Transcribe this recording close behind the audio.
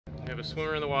have a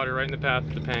swimmer in the water right in the path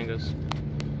of the pangas.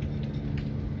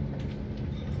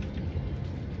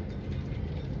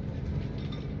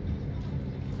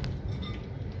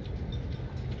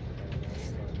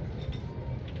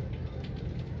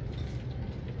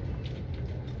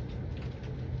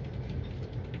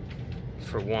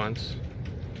 For once.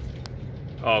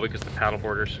 Oh, because the paddle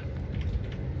boarders.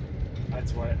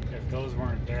 That's what, if those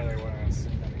weren't there, they wouldn't have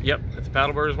seen them. Yep, if the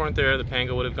paddle boarders weren't there, the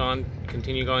panga would have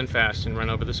continued going fast and run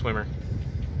over the swimmer.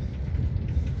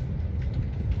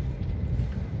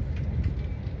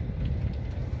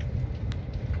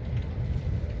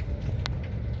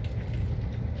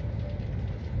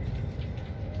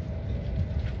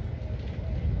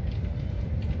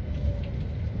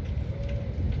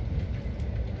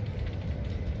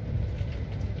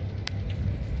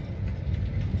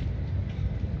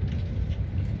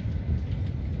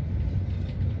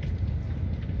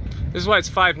 This is why it's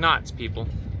 5 knots, people.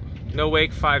 No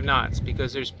wake, 5 knots,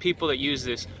 because there's people that use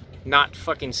this, not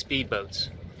fucking speedboats.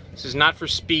 This is not for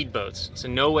speedboats. It's a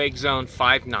no wake zone,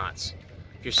 5 knots.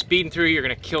 If you're speeding through, you're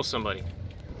gonna kill somebody.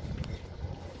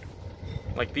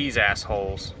 Like these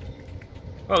assholes.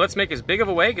 Well, let's make as big of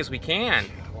a wake as we can.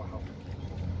 Wow.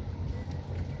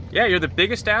 Yeah, you're the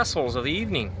biggest assholes of the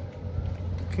evening.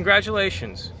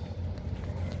 Congratulations.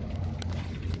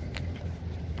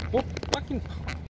 Well, fucking